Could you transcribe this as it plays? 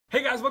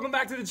guys, welcome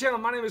back to the channel.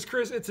 My name is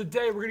Chris, and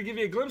today we're going to give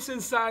you a glimpse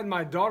inside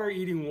my daughter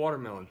eating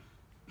watermelon.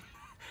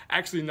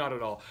 Actually, not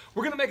at all.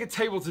 We're going to make a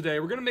table today.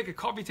 We're going to make a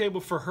coffee table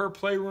for her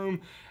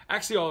playroom,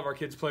 actually all of our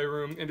kids'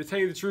 playroom, and to tell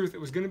you the truth,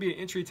 it was going to be an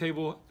entry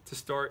table to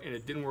start, and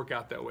it didn't work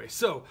out that way.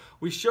 So,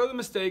 we show the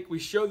mistake, we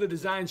show the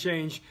design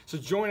change, so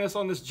join us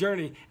on this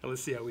journey, and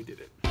let's see how we did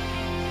it.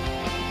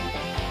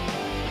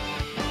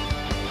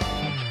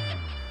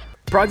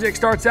 Project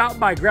starts out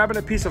by grabbing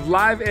a piece of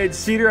live edge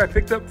cedar I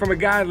picked up from a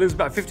guy that lives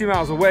about 50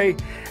 miles away.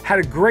 Had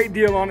a great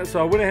deal on it, so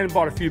I went ahead and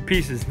bought a few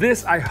pieces.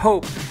 This, I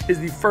hope, is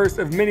the first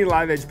of many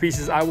live edge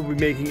pieces I will be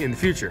making in the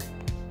future.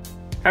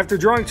 After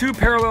drawing two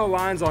parallel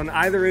lines on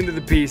either end of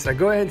the piece, I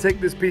go ahead and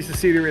take this piece of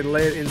cedar and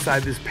lay it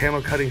inside this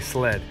panel cutting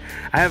sled.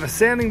 I have a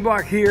sanding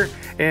block here,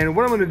 and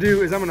what I'm going to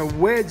do is I'm going to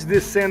wedge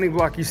this sanding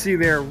block you see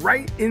there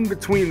right in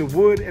between the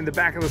wood and the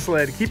back of the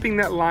sled, keeping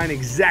that line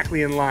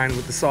exactly in line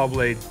with the saw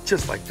blade,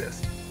 just like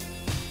this.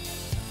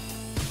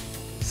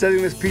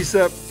 Setting this piece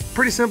up,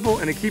 pretty simple,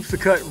 and it keeps the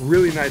cut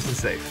really nice and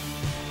safe.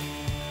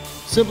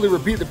 Simply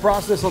repeat the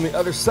process on the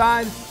other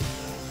side,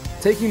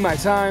 taking my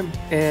time,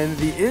 and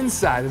the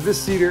inside of this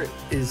cedar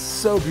is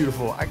so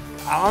beautiful. I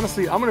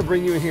honestly, I'm gonna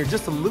bring you in here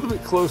just a little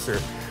bit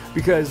closer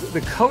because the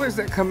colors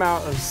that come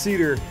out of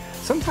cedar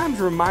sometimes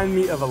remind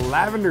me of a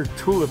lavender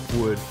tulip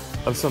wood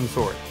of some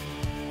sort.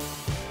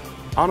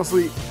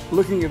 Honestly,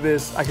 looking at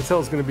this, I can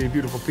tell it's gonna be a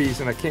beautiful piece,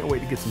 and I can't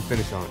wait to get some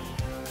finish on it.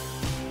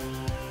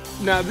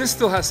 Now this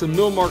still has some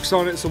mill marks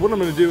on it, so what I'm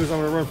going to do is I'm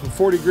going to run from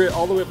 40 grit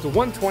all the way up to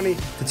 120 to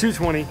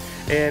 220,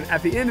 and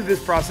at the end of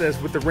this process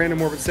with the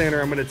random orbit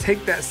sander, I'm going to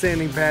take that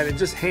sanding pad and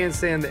just hand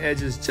sand the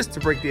edges just to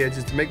break the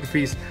edges to make the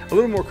piece a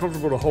little more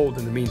comfortable to hold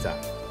in the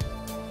meantime.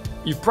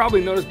 You've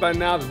probably noticed by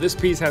now that this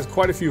piece has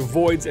quite a few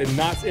voids and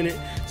knots in it,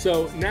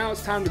 so now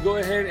it's time to go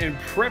ahead and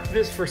prep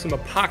this for some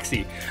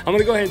epoxy. I'm going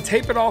to go ahead and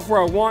tape it off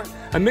where I want.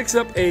 I mix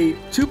up a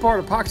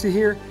 2-part epoxy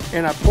here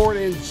and I pour it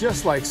in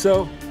just like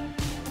so.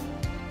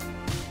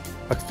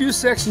 A few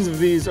sections of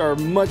these are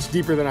much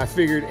deeper than I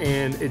figured,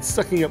 and it's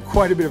sucking up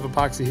quite a bit of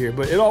epoxy here,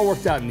 but it all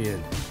worked out in the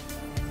end.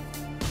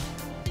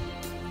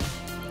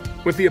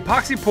 With the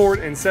epoxy poured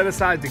and set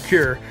aside to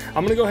cure,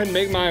 I'm gonna go ahead and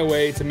make my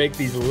way to make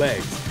these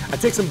legs. I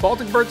take some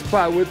Baltic birch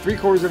plywood,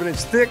 3/4 of an inch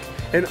thick,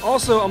 and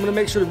also I'm gonna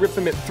make sure to rip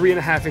them at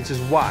 3.5 inches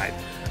wide.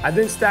 I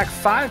then stack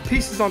 5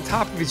 pieces on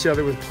top of each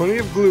other with plenty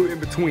of glue in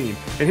between.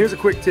 And here's a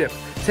quick tip.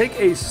 Take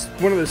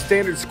one of the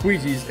standard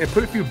squeegees and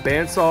put a few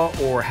bandsaw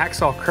or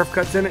hacksaw curve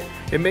cuts in it.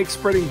 It makes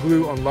spreading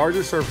glue on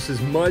larger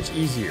surfaces much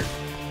easier.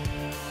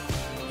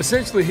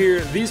 Essentially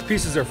here, these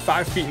pieces are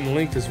 5 feet in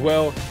length as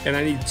well, and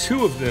I need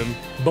 2 of them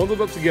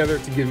bundled up together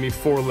to give me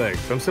 4 legs.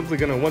 So I'm simply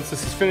gonna, once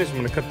this is finished, I'm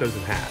gonna cut those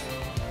in half.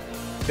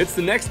 It's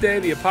the next day,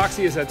 the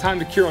epoxy has had time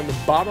to cure on the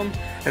bottom,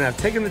 and I've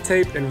taken the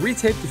tape and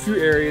retaped a few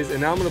areas, and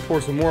now I'm gonna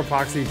pour some more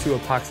epoxy to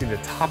epoxy the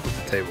top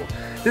of the table.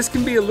 This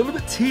can be a little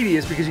bit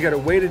tedious because you gotta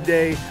wait a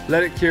day,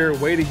 let it cure,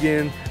 wait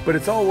again, but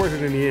it's all worth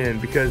it in the end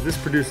because this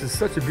produces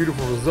such a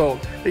beautiful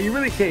result that you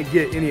really can't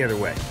get any other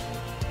way.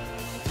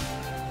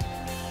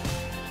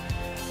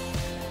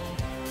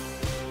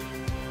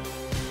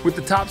 With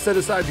the top set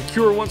aside to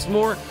cure once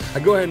more, I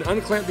go ahead and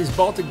unclamp these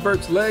Baltic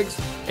birch legs,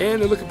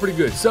 and they're looking pretty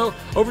good. So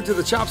over to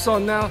the chop saw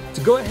now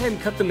to go ahead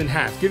and cut them in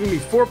half, giving me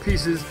 4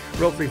 pieces,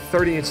 roughly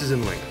 30 inches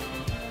in length.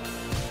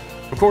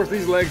 Of course,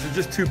 these legs are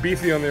just too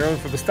beefy on their own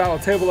for the style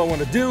of table I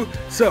want to do,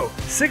 so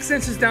 6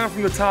 inches down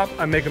from the top,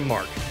 I make a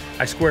mark.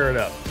 I square it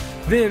up.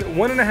 Then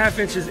 1.5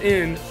 inches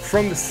in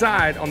from the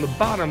side on the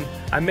bottom,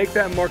 I make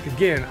that mark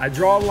again. I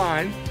draw a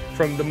line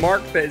from the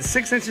mark that is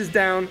 6 inches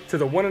down to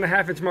the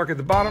 1.5 inch mark at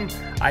the bottom.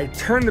 I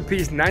turn the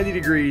piece 90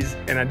 degrees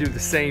and I do the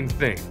same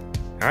thing.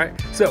 All right,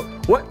 so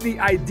what the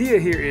idea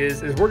here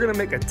is we're gonna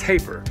make a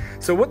taper.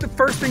 So what the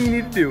first thing you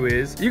need to do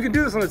is, you can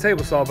do this on the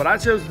table saw, but I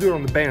chose to do it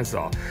on the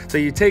bandsaw. So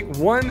you take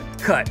one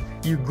cut,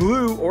 you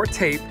glue or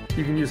tape,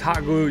 you can use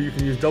hot glue, you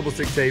can use double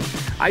stick tape.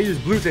 I use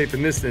blue tape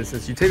in this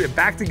instance. You tape it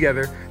back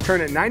together,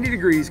 turn it 90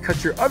 degrees,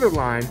 cut your other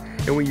line,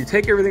 and when you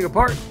take everything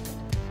apart,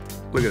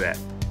 look at that.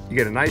 You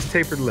get a nice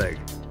tapered leg.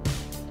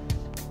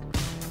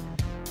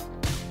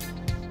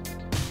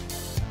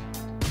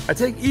 I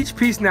take each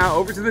piece now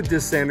over to the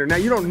disc sander. Now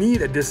you don't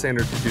need a disc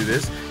sander to do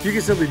this. You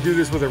can simply do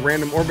this with a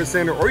random orbit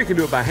sander, or you can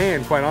do it by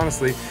hand, quite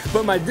honestly.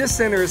 But my disc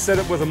sander is set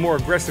up with a more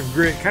aggressive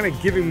grit, kind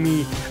of giving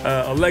me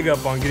a leg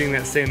up on getting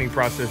that sanding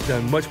process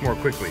done much more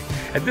quickly.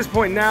 At this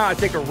point now, I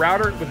take a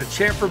router with a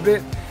chamfer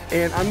bit,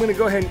 and I'm gonna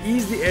go ahead and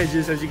ease the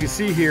edges. As you can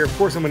see here, of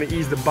course I'm gonna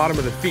ease the bottom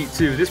of the feet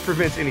too. This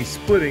prevents any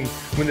splitting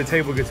when the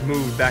table gets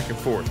moved back and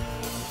forth.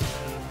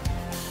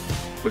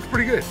 Looks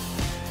pretty good.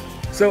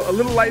 So a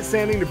little light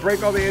sanding to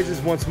break all the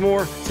edges once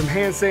more, some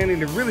hand sanding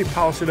to really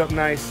polish it up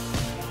nice.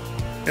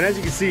 And as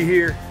you can see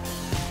here,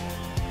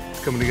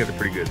 it's coming together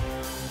pretty good.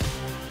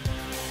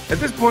 At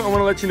this point, I want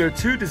to let you know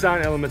 2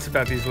 design elements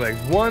about these legs.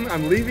 1,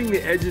 I'm leaving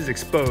the edges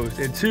exposed,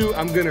 and 2,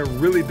 I'm going to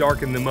really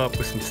darken them up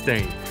with some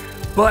stain.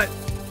 But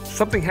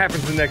something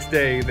happens the next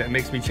day that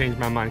makes me change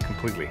my mind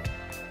completely.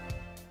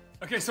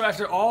 Okay, so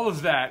after all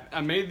of that,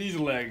 I made these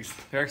legs.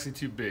 They're actually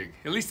too big,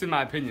 at least in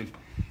my opinion.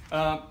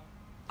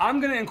 I'm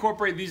gonna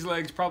incorporate these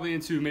legs probably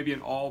into maybe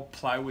an all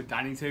plywood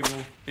dining table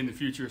in the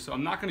future, so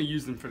I'm not gonna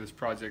use them for this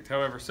project.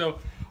 However, so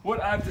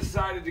what I've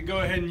decided to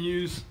go ahead and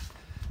use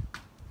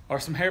are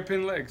some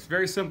hairpin legs.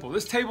 Very simple.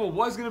 This table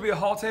was gonna be a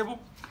hall table,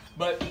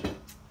 but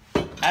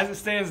as it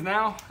stands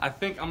now, I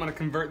think I'm gonna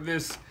convert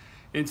this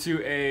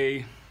into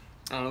a,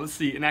 let's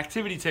see, an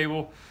activity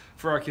table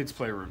for our kids'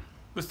 playroom.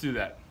 Let's do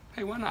that.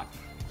 Hey, why not?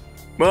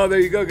 Well, there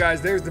you go,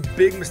 guys. There's the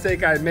big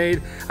mistake I had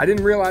made. I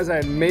didn't realize I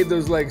had made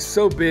those legs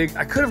so big.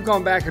 I could have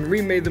gone back and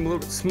remade them a little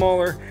bit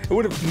smaller. It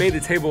would have made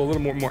the table a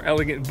little more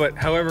elegant, but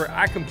however,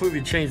 I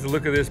completely changed the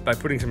look of this by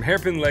putting some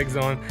hairpin legs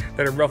on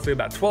that are roughly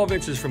about 12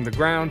 inches from the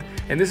ground,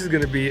 and this is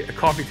gonna be a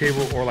coffee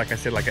table, or like I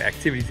said, like an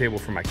activity table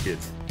for my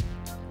kids.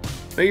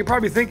 Now you're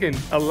probably thinking,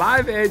 a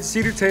live edge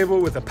cedar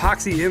table with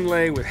epoxy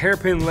inlay with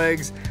hairpin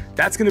legs,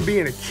 that's gonna be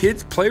in a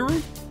kid's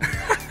playroom?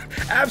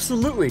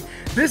 Absolutely.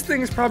 This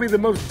thing is probably the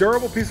most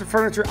durable piece of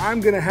furniture I'm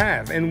gonna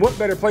have, and what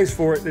better place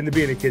for it than to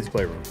be in a kid's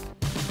playroom?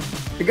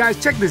 Hey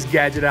guys, check this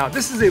gadget out.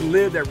 This is a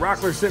lid that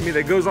Rockler sent me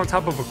that goes on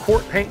top of a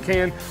quart paint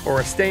can,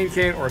 or a stain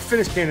can, or a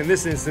finish can in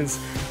this instance,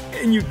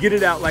 and you get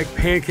it out like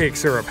pancake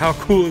syrup. How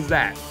cool is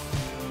that?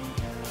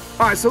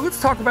 All right, so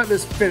let's talk about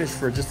this finish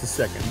for just a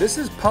second. This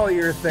is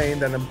polyurethane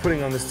that I'm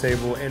putting on this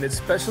table, and it's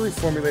specially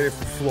formulated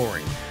for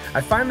flooring. I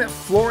find that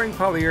flooring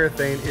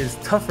polyurethane is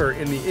tougher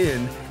in the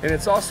end, and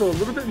it's also a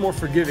little bit more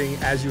forgiving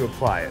as you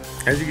apply it.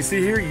 As you can see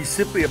here, you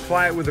simply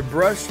apply it with a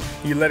brush,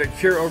 you let it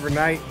cure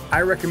overnight. I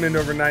recommend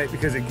overnight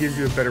because it gives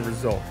you a better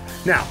result.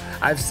 Now,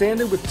 I've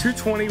sanded with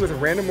 220 with a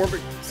random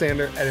orbit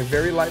sander at a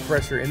very light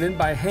pressure, and then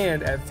by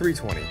hand at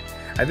 320.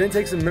 I then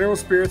take some mineral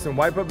spirits and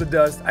wipe up the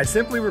dust. I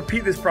simply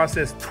repeat this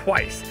process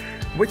twice.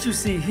 What you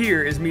see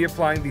here is me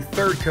applying the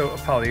third coat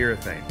of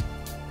polyurethane.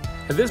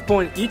 At this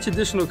point, each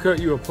additional coat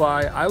you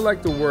apply, I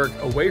like to work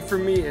away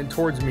from me and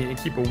towards me and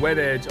keep a wet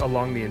edge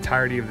along the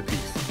entirety of the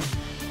piece.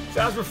 So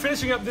as we're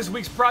finishing up this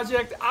week's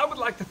project, I would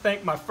like to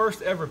thank my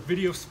first ever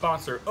video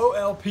sponsor,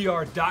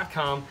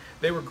 Olpr.com.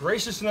 They were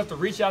gracious enough to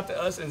reach out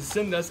to us and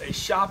send us a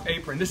shop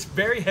apron. This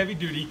very heavy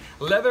duty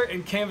leather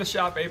and canvas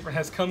shop apron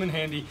has come in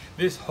handy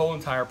this whole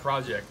entire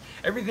project.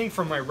 Everything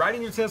from my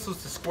writing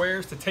utensils to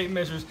squares to tape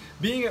measures,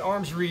 being at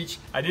arm's reach,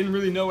 I didn't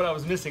really know what I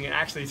was missing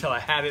actually until I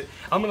had it.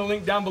 I'm gonna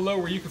link down below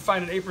where you can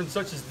find an apron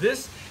such as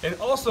this, and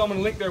also I'm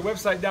gonna link their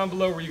website down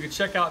below where you can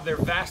check out their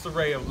vast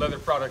array of leather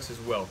products as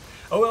well.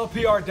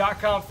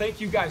 Olpr.com, thank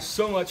you guys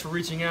so much for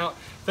reaching out.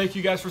 Thank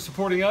you guys for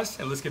supporting us,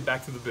 and let's get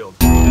back to the build.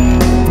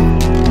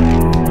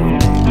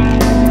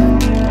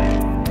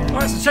 All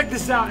right, so check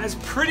this out. As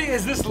pretty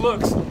as this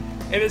looks,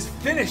 and as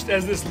finished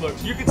as this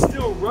looks, you can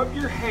still rub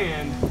your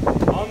hand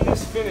on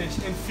this finish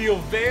and feel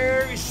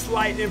very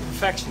slight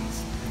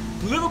imperfections.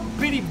 Little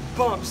bitty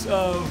bumps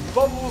of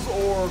bubbles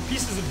or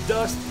pieces of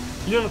dust,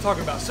 you know what I'm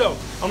talking about. So,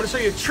 I'm gonna show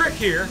you a trick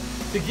here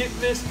to get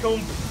this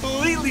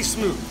completely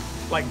smooth,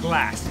 like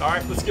glass. All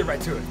right, let's get right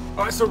to it.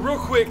 All right, so real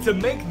quick, to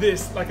make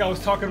this, like I was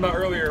talking about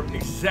earlier,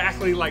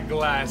 exactly like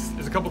glass,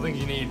 there's a couple things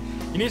you need.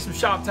 You need some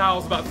shop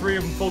towels, about 3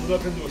 of them folded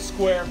up into a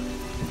square.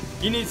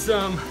 You need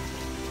some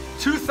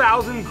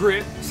 2000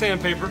 grit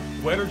sandpaper,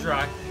 wet or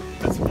dry,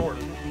 that's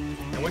important.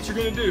 And what you're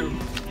gonna do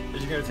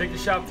is you're gonna take the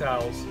shop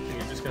towels and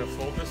you're just gonna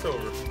fold this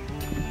over,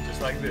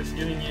 just like this,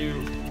 giving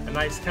you a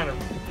nice kind of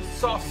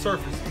soft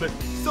surface, but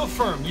still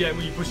firm, yeah,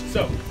 when you push it.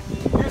 So,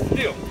 here's the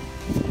deal.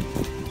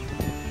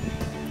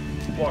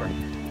 Water,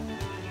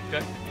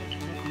 okay?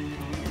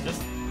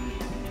 Just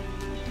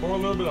pour a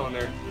little bit on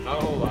there, not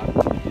a whole lot.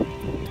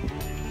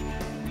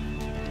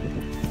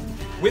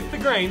 With the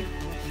grain,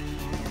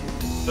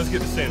 let's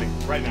get to sanding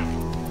right now.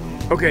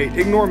 Okay,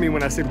 ignore me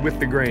when I said with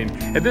the grain.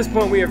 At this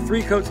point, we have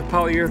 3 coats of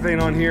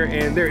polyurethane on here,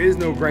 and there is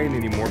no grain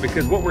anymore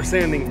because what we're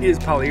sanding is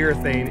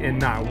polyurethane and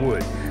not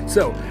wood.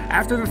 So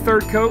after the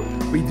 3rd coat,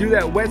 we do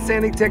that wet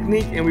sanding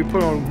technique and we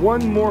put on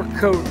 1 more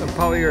coat of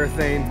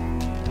polyurethane,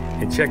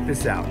 and check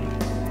this out.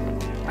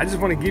 I just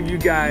want to give you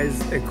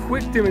guys a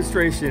quick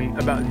demonstration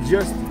about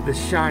just the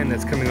shine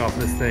that's coming off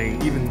this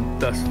thing, even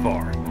thus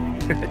far.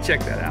 Check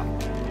that out.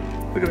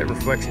 Look at that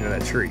reflection of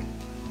that tree.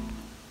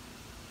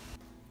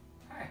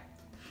 Hi.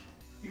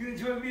 You gonna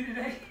join me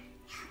today?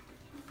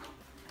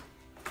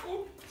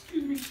 Oh,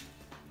 excuse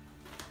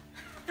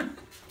me.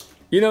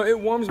 You know, it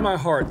warms my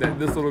heart that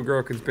this little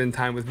girl can spend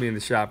time with me in the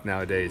shop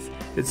nowadays.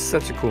 It's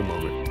such a cool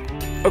moment.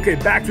 Okay,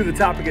 back to the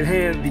topic at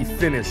hand, the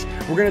finish.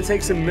 We're gonna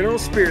take some mineral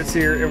spirits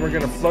here and we're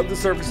gonna flood the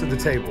surface of the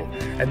table.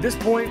 At this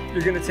point,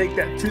 you're gonna take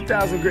that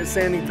 2000 grit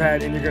sanding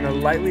pad and you're gonna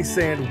lightly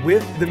sand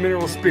with the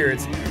mineral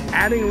spirits,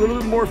 adding a little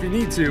bit more if you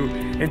need to,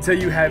 until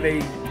you have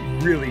a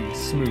really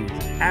smooth,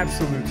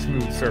 absolute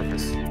smooth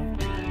surface.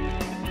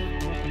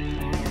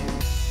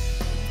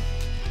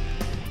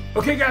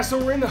 Okay guys, so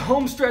we're in the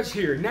home stretch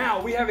here.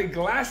 Now we have a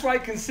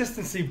glass-like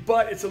consistency,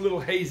 but it's a little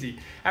hazy.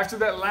 After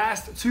that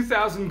last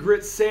 2000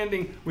 grit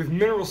sanding with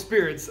mineral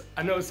spirits,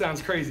 I know it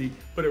sounds crazy,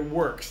 but it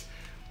works.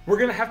 We're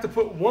gonna have to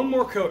put 1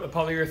 more coat of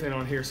polyurethane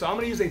on here. So I'm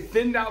gonna use a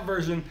thinned out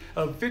version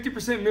of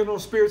 50% mineral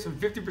spirits and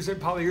 50%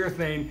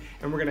 polyurethane,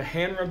 and we're gonna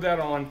hand rub that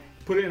on,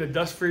 put it in a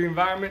dust-free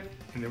environment,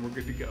 and then we're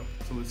good to go.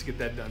 So let's get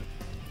that done.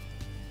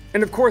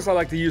 And of course, I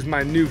like to use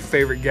my new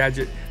favorite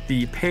gadget,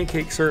 the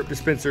pancake syrup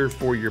dispenser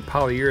for your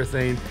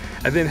polyurethane.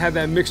 I then have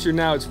that mixture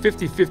now. It's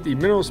 50-50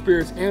 mineral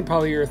spirits and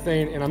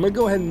polyurethane, and I'm gonna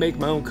go ahead and make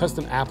my own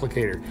custom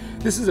applicator.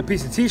 This is a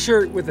piece of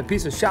t-shirt with a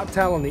piece of shop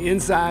towel on the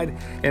inside,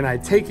 and I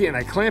take it and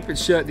I clamp it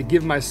shut to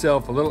give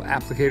myself a little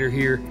applicator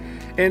here.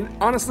 And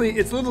honestly,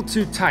 it's a little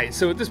too tight.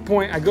 So at this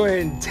point, I go ahead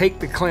and take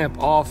the clamp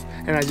off,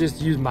 and I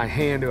just use my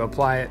hand to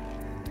apply it.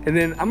 And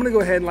then I'm gonna go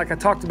ahead and, like I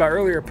talked about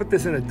earlier, put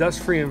this in a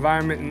dust-free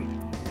environment,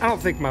 and I don't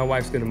think my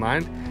wife's gonna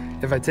mind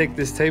if I take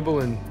this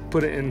table and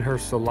put it in her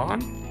salon.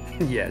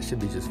 Yeah, it should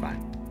be just fine.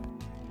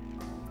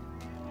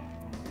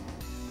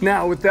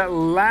 Now, with that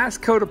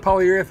last coat of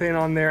polyurethane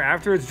on there,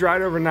 after it's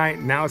dried overnight,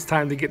 now it's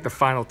time to get the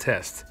final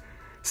test.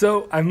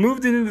 So I've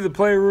moved it into the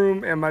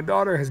playroom, and my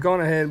daughter has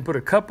gone ahead and put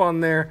a cup on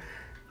there.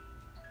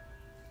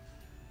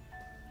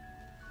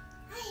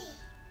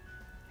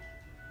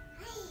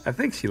 I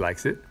think she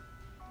likes it.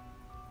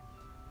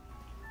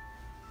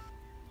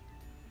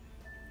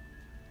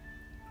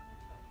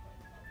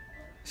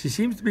 She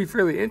seems to be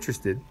fairly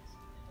interested.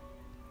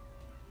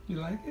 You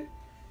like it?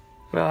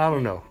 Well, I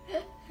don't know.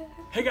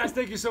 Hey guys,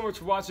 thank you so much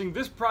for watching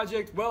this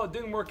project. Well, it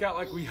didn't work out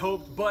like we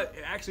hoped, but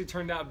it actually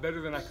turned out better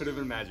than I could have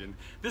imagined.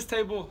 This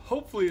table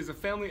hopefully is a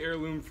family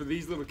heirloom for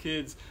these little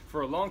kids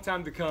for a long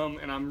time to come,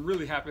 and I'm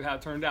really happy how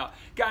it turned out.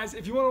 Guys,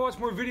 if you want to watch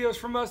more videos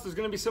from us, there's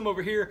going to be some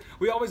over here.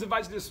 We always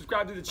invite you to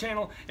subscribe to the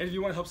channel, and if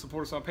you want to help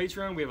support us on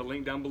Patreon, we have a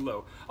link down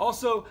below.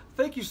 Also,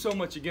 thank you so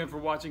much again for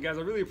watching, guys.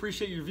 I really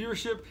appreciate your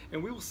viewership,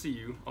 and we will see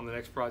you on the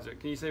next project.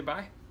 Can you say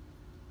bye?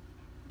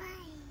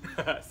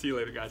 Bye. See you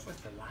later, guys.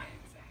 What's the lion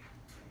say?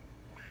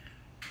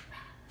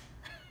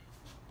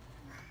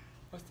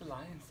 What's the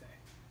lion say?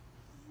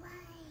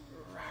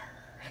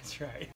 Rawr. That's right.